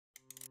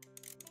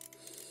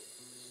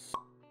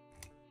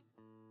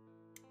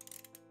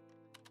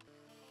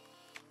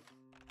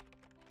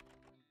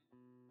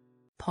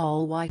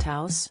Paul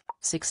Whitehouse,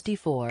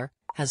 64,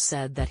 has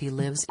said that he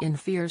lives in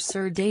fear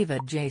Sir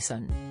David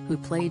Jason, who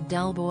played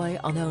Del Boy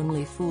on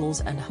Only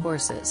Fools and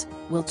Horses,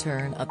 will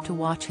turn up to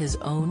watch his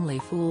Only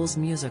Fools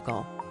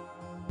musical.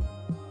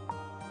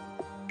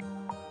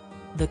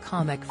 The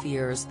comic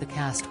fears the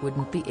cast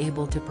wouldn't be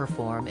able to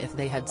perform if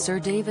they had Sir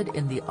David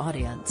in the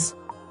audience.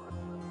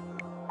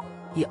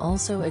 He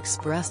also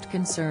expressed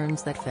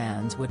concerns that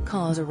fans would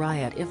cause a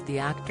riot if the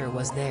actor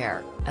was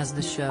there, as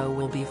the show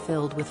will be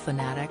filled with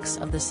fanatics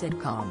of the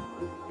sitcom.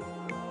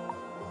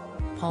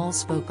 Paul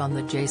spoke on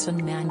the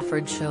Jason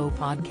Manford Show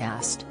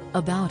podcast,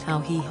 about how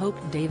he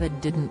hoped David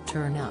didn't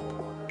turn up.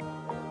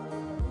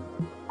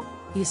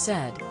 He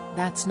said,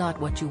 "That's not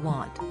what you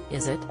want,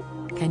 is it?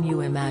 Can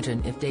you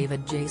imagine if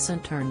David Jason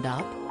turned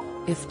up?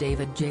 If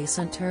David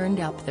Jason turned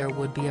up there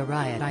would be a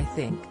riot, I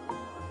think.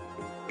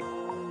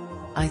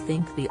 I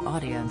think the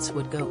audience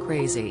would go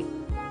crazy."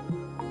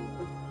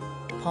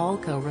 Paul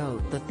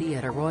co-wrote the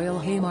Theatre Royal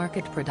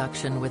Haymarket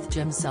production with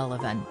Jim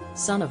Sullivan,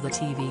 son of the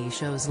TV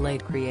show's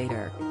late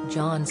creator,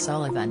 John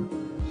Sullivan.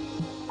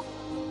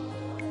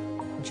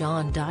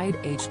 John died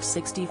aged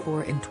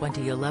 64 in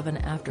 2011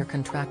 after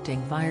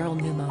contracting viral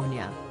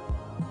pneumonia.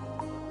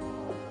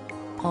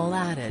 Paul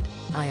added,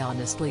 "I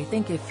honestly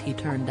think if he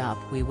turned up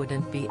we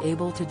wouldn't be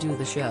able to do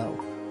the show."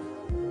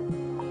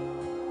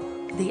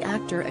 The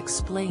actor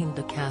explained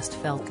the cast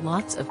felt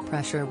lots of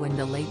pressure when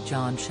the late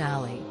John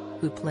Shalley,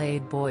 who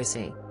played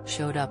Boise,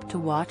 showed up to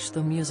watch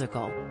the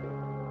musical.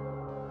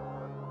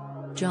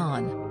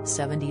 John,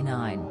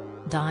 79,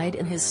 died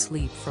in his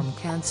sleep from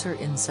cancer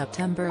in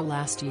September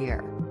last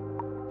year.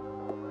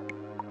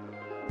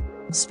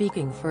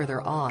 Speaking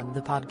further on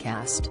the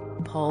podcast,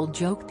 Paul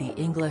joked the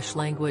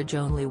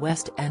English-language-only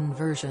West End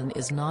version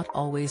is not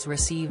always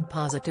received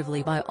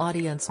positively by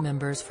audience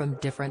members from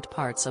different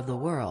parts of the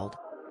world.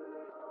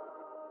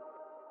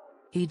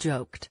 He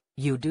joked,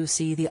 "You do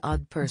see the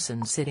odd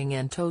person sitting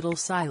in total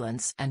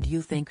silence and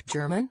you think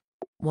German?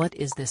 What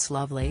is this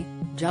lovely,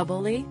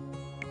 jubbly?"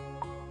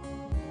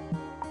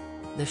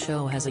 The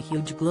show has a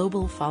huge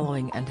global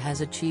following and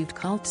has achieved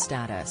cult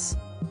status.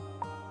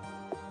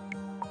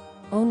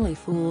 Only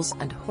Fools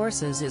and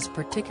Horses is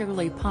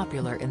particularly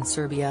popular in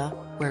Serbia,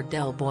 where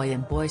Del Boy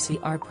and Boise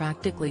are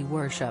practically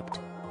worshipped.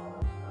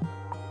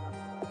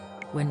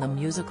 When the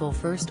musical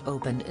first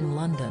opened in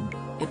London,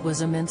 it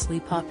was immensely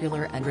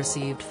popular and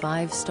received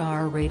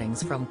 5-star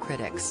ratings from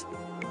critics.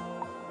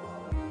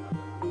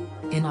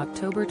 In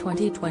October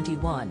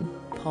 2021,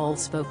 Paul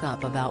spoke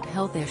up about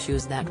health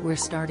issues that were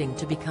starting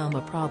to become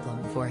a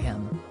problem for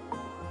him.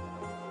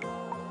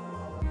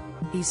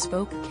 He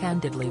spoke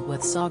candidly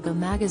with Saga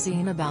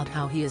magazine about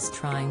how he is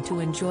trying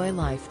to enjoy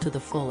life to the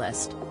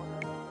fullest.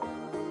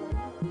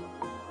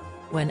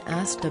 When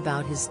asked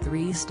about his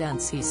 3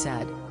 stents he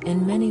said,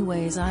 "In many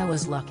ways I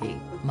was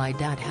lucky, my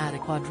dad had a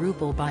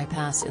quadruple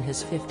bypass in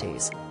his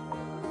 50s.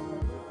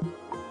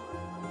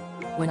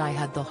 When I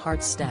had the heart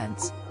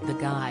stents, the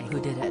guy who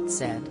did it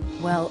said,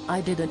 'Well,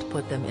 I didn't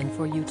put them in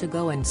for you to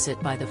go and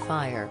sit by the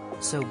fire,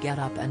 so get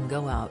up and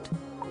go out.'"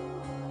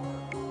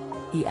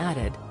 He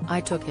added, "I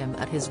took him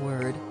at his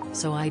word,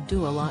 so I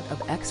do a lot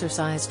of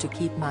exercise to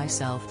keep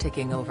myself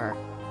ticking over."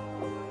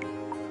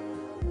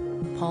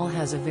 Paul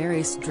has a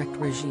very strict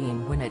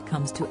regime when it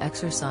comes to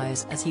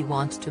exercise as he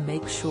wants to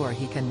make sure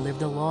he can live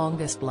the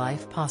longest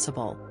life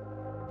possible.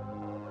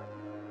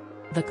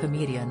 The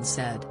comedian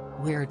said,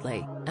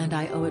 "Weirdly, and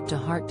I owe it to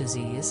heart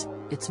disease,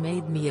 it's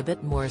made me a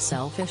bit more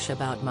selfish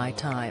about my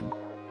time."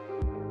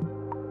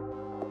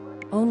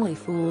 Only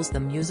Fools the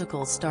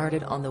musical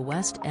started on the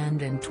West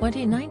End in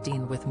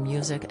 2019 with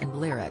music and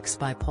lyrics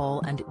by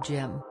Paul and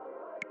Jim.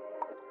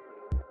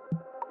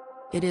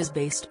 It is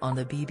based on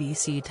the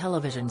BBC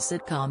television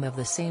sitcom of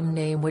the same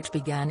name which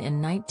began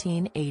in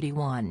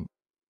 1981.